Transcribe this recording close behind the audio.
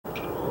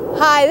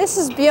Hi, this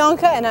is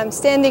Bianca and I'm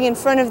standing in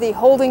front of the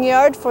holding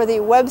yard for the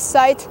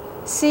website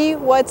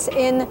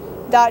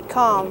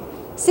SeeWhat'sIn.com.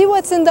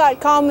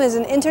 SeeWhat'sIn.com is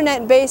an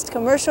internet-based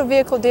commercial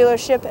vehicle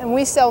dealership and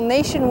we sell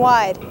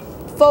nationwide.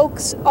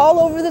 Folks all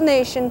over the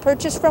nation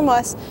purchase from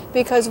us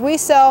because we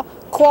sell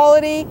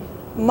quality,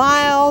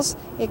 miles,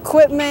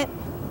 equipment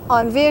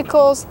on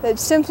vehicles that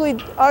simply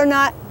are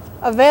not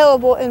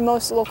available in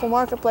most local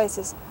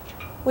marketplaces.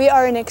 We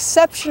are an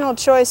exceptional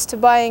choice to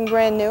buying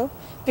brand new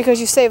because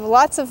you save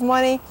lots of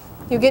money.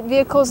 You get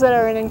vehicles that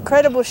are in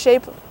incredible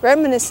shape,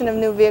 reminiscent of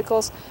new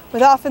vehicles,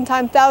 with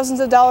oftentimes thousands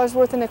of dollars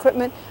worth in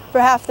equipment for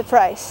half the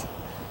price.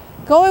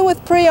 Going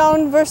with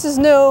pre-owned versus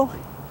new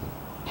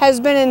has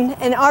been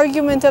an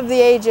argument of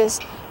the ages.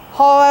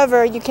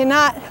 However, you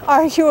cannot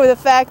argue with the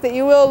fact that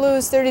you will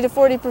lose 30 to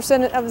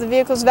 40% of the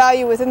vehicle's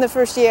value within the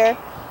first year.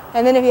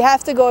 And then if you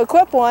have to go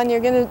equip one,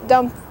 you're going to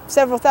dump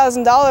several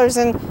 $1,000s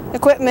in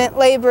equipment,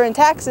 labor, and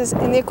taxes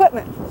in the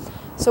equipment.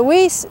 So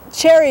we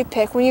cherry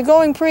pick. When you're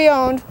going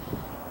pre-owned,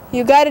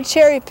 you got to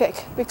cherry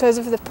pick, because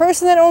if the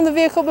person that owned the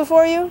vehicle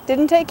before you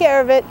didn't take care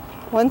of it,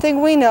 one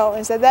thing we know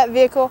is that that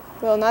vehicle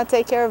will not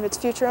take care of its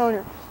future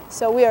owner.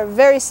 So we are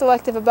very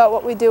selective about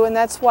what we do, and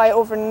that's why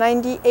over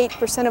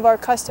 98% of our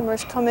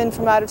customers come in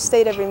from out of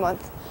state every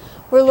month.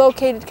 We're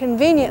located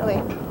conveniently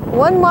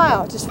 1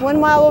 mile, just 1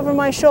 mile over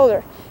my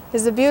shoulder,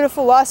 is the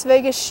beautiful Las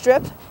Vegas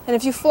Strip, and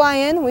if you fly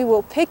in, we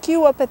will pick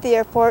you up at the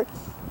airport,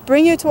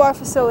 bring you to our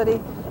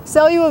facility,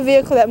 sell you a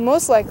vehicle that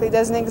most likely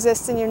doesn't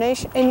exist in your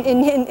nation,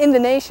 in the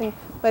nation,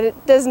 but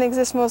it doesn't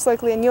exist most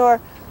likely in your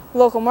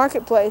local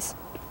marketplace.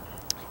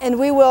 And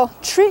we will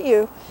treat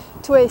you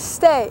to a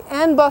stay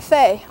and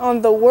buffet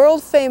on the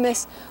world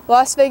famous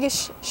Las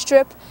Vegas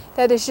Strip.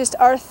 That is just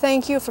our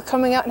thank you for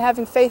coming out and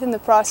having faith in the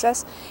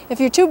process.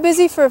 If you're too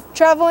busy for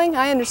traveling,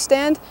 I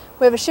understand.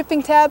 We have a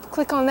shipping tab.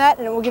 Click on that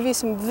and it will give you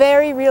some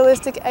very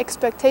realistic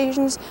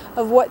expectations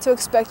of what to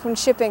expect when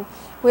shipping.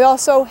 We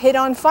also hit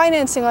on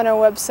financing on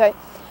our website.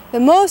 The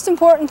most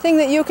important thing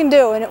that you can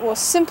do, and it will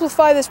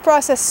simplify this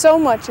process so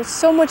much, it's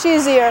so much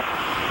easier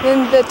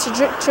than the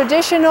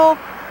traditional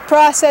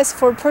process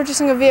for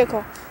purchasing a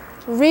vehicle.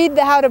 Read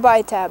the How to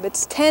Buy tab.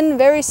 It's 10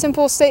 very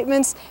simple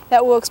statements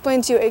that will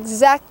explain to you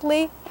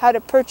exactly how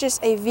to purchase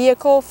a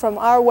vehicle from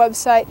our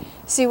website,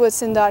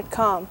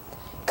 SeeWhat'sIn.com.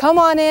 Come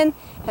on in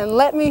and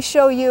let me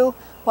show you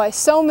why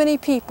so many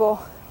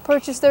people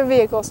purchase their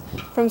vehicles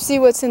from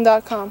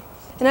SeeWhat'sIn.com.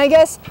 And I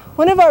guess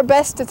one of our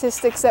best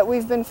statistics that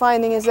we've been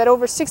finding is that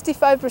over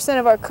 65%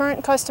 of our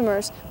current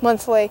customers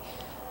monthly,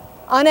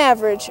 on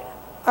average,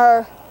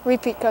 are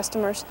repeat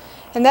customers.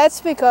 And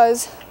that's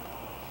because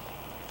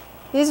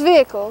these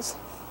vehicles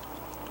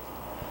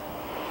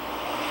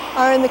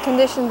are in the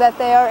condition that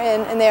they are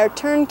in, and they are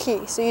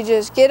turnkey. So you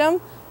just get them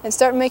and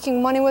start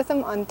making money with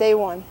them on day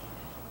one.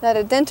 Not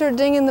a dent or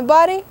ding in the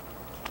body.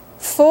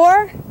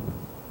 4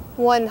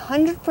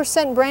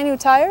 100% brand new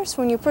tires.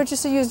 When you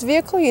purchase a used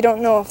vehicle, you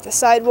don't know if the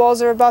sidewalls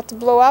are about to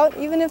blow out,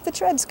 even if the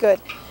tread's good.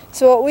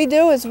 So what we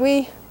do is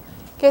we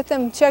get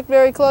them checked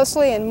very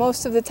closely, and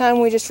most of the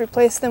time we just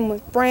replace them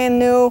with brand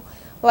new,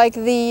 like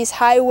these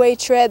highway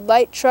tread,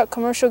 light truck,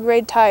 commercial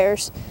grade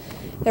tires.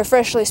 They're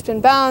freshly spin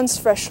balanced,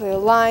 freshly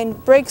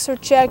aligned, brakes are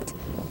checked,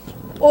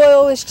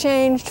 oil is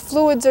changed,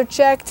 fluids are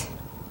checked,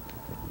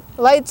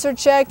 lights are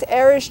checked,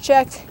 air is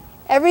checked.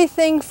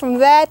 Everything from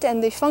that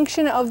and the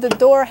function of the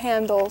door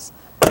handles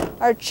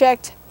are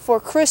checked for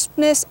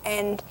crispness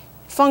and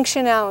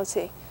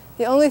functionality.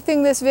 The only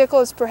thing this vehicle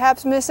is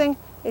perhaps missing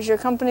is your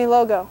company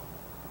logo.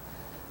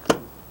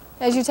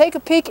 As you take a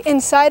peek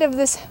inside of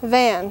this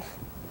van,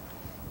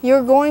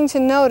 you're going to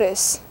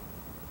notice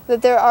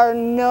that there are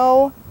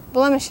no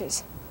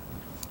blemishes.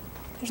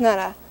 There's not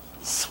a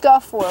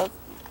scuff or a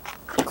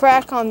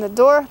crack on the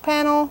door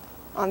panel,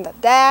 on the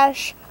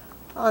dash,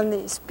 on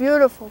these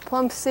beautiful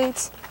plump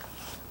seats.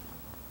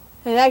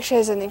 And it actually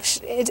has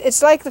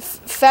it's like the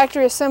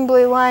factory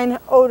assembly line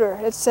odor.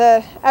 It's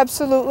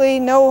absolutely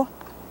no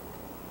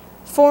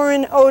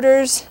foreign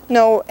odors,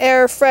 no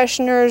air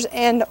fresheners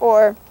and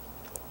or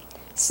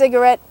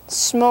cigarette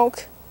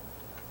smoke.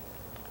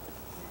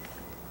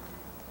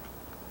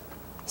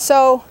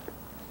 So,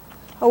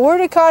 a word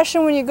of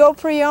caution when you go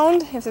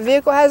pre-owned, if the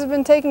vehicle hasn't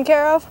been taken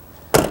care of,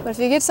 but if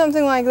you get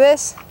something like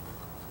this,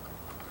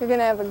 you're going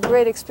to have a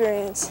great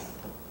experience.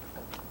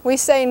 We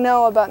say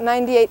no about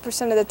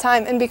 98% of the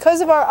time, and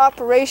because of our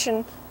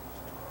operation,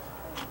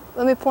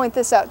 let me point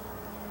this out,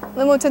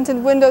 LIMO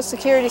Tinted Windows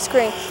security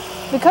screen.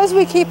 Because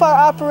we keep our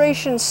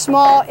operation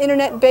small,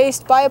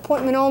 internet-based, by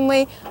appointment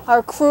only,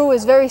 our crew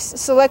is very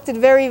selected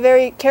very,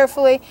 very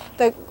carefully,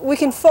 that we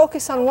can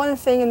focus on one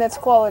thing, and that's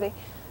quality.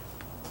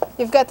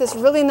 You've got this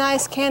really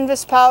nice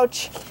canvas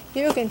pouch.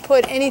 You can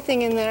put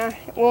anything in there.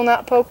 It will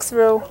not poke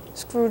through.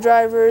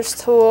 Screwdrivers,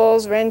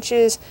 tools,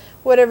 wrenches,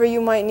 whatever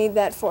you might need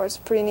that for. It's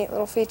a pretty neat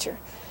little feature.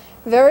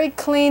 Very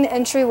clean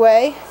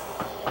entryway.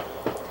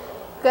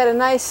 Got a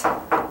nice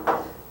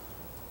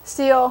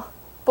steel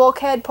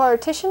bulkhead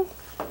partition.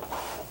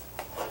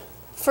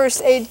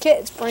 First aid kit,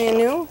 it's brand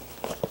new.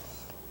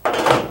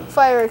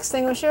 Fire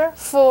extinguisher,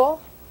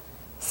 full.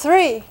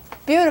 3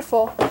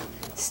 beautiful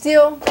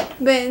steel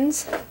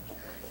bins.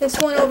 This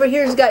one over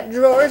here has got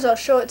drawers. I'll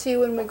show it to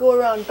you when we go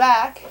around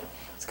back.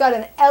 It's got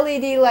an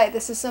LED light.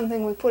 This is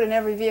something we put in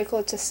every vehicle.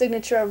 It's a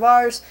signature of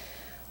ours.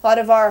 A lot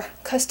of our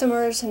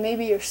customers, and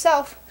maybe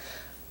yourself,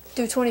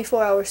 do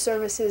 24-hour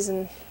services,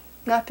 and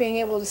not being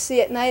able to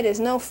see at night is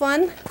no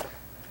fun.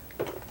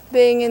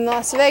 Being in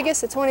Las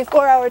Vegas, a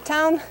 24-hour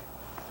town,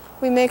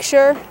 we make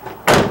sure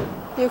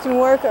you can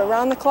work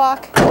around the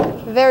clock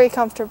very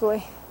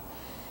comfortably.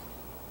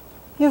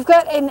 You've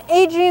got an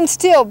Adrian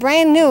Steel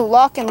brand new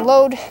lock and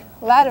load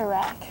ladder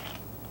rack.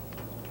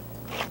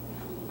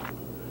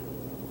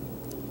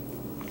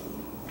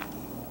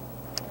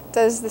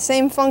 Does the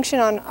same function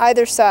on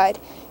either side.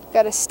 You've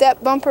got a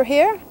step bumper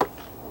here.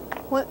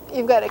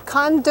 You've got a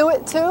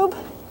conduit tube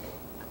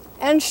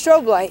and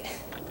strobe light.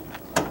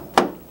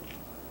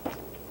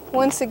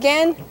 Once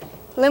again,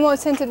 limo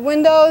tinted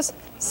windows,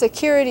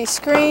 security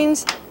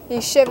screens.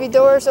 These Chevy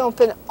doors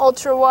open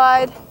ultra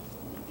wide,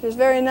 which is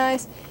very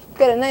nice. You've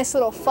got a nice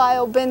little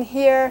file bin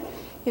here.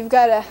 You've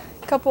got a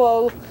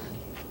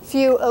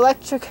few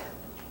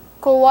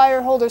electrical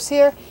wire holders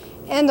here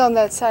and on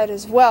that side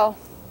as well.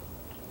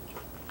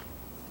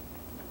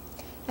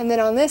 And then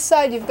on this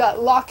side you've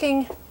got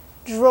locking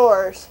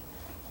drawers.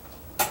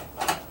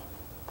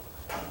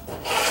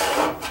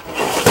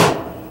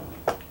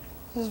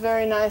 This is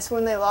very nice.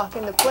 When they lock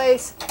into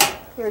place,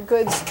 your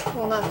goods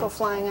will not go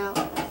flying out.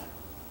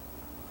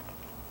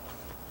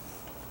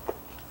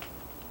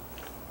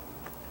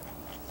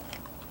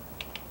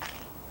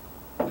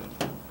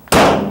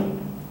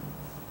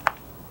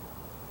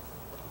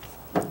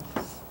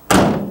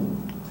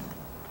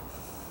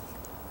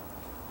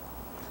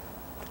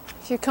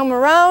 If you come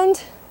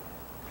around,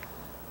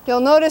 you'll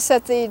notice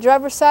that the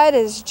driver's side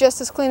is just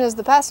as clean as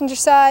the passenger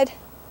side.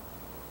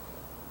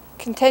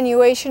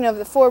 Continuation of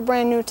the 4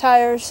 brand new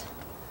tires.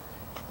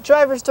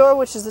 Driver's door,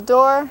 which is the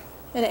door,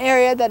 an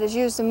area that is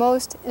used the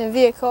most in a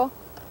vehicle.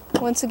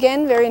 Once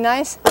again, very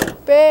nice.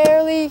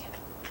 Barely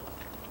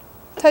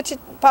touch it,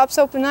 pops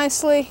open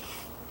nicely.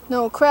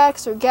 No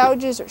cracks or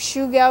gouges or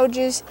shoe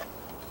gouges.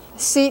 The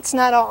seat's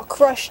not all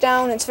crushed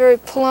down. It's very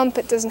plump.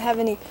 It doesn't have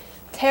any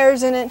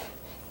tears in it.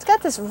 It's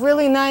got this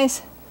really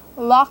nice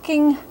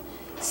locking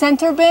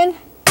center bin,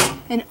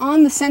 and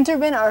on the center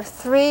bin are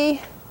 3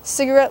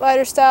 cigarette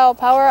lighter style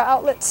power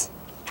outlets.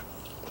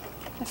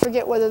 I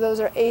forget whether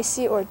those are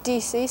AC or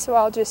DC, so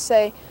I'll just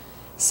say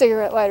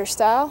cigarette lighter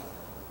style.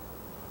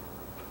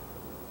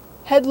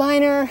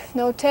 Headliner,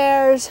 no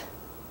tears.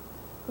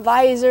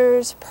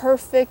 Visors,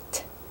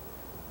 perfect.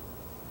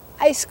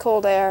 Ice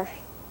cold air.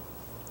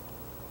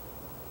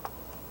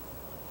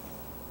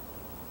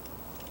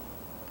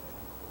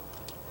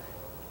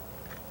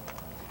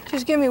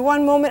 Just give me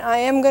one moment. I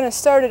am going to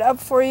start it up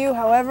for you.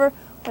 However,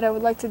 what I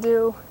would like to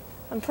do,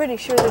 I'm pretty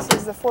sure this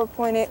is the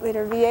 4.8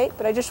 liter V8,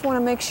 but I just want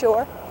to make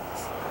sure.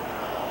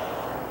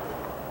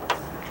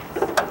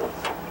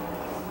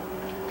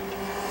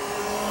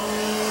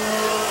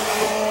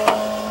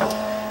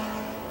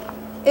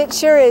 It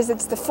sure is.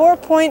 It's the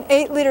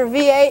 4.8 liter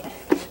V8.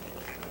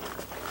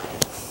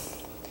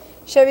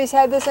 Chevy's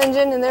had this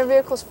engine in their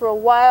vehicles for a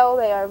while.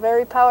 They are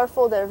very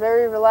powerful. They're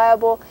very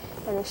reliable.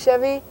 And the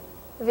Chevy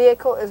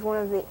vehicle is one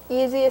of the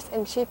easiest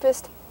and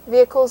cheapest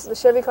vehicles, the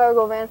Chevy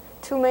cargo van,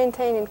 to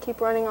maintain and keep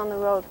running on the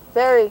road.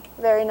 Very,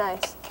 very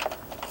nice.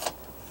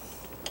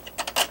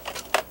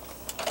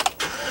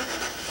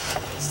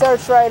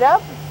 Starts right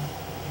up.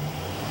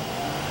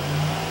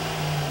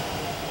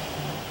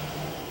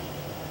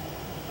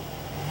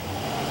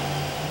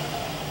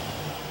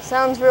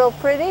 Sounds real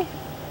pretty.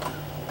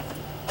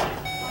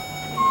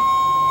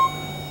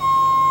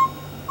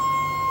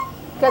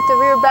 Got the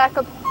rear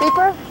backup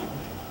beeper.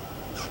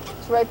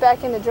 It's right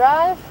back into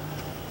drive.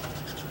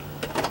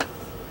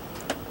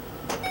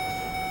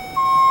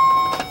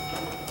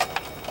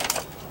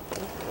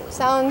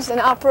 Sounds and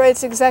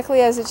operates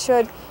exactly as it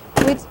should.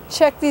 We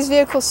check these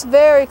vehicles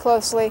very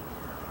closely.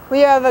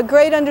 We have a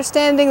great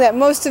understanding that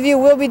most of you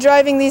will be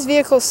driving these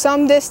vehicles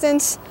some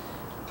distance,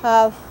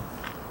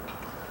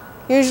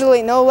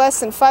 usually no less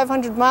than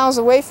 500 miles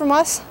away from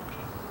us.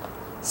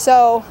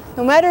 So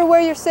no matter where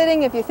you're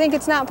sitting, if you think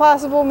it's not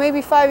possible,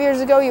 maybe 5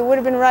 years ago you would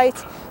have been right.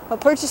 But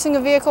purchasing a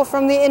vehicle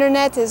from the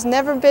internet has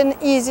never been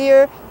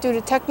easier due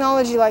to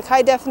technology like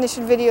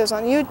high-definition videos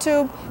on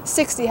YouTube,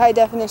 60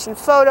 high-definition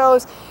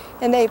photos,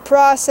 and a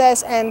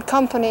process and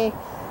company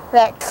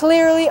that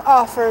clearly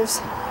offers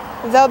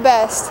the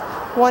best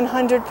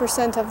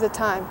 100% of the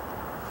time.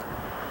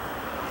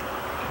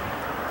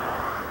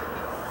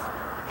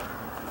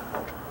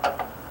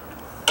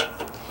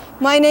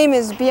 My name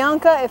is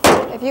Bianca.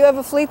 If you have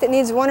a fleet that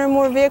needs 1 or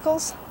more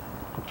vehicles,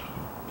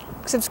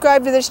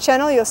 subscribe to this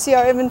channel. You'll see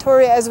our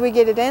inventory as we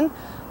get it in.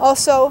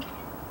 Also,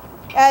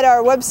 add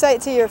our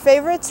website to your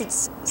favorites.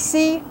 It's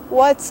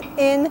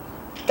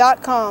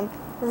seewhat'sin.com.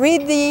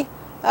 Read the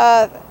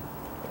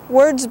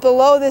words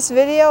below this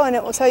video and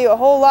it will tell you a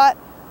whole lot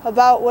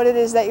about what it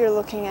is that you're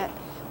looking at.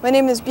 My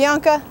name is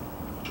Bianca.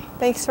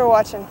 Thanks for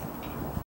watching.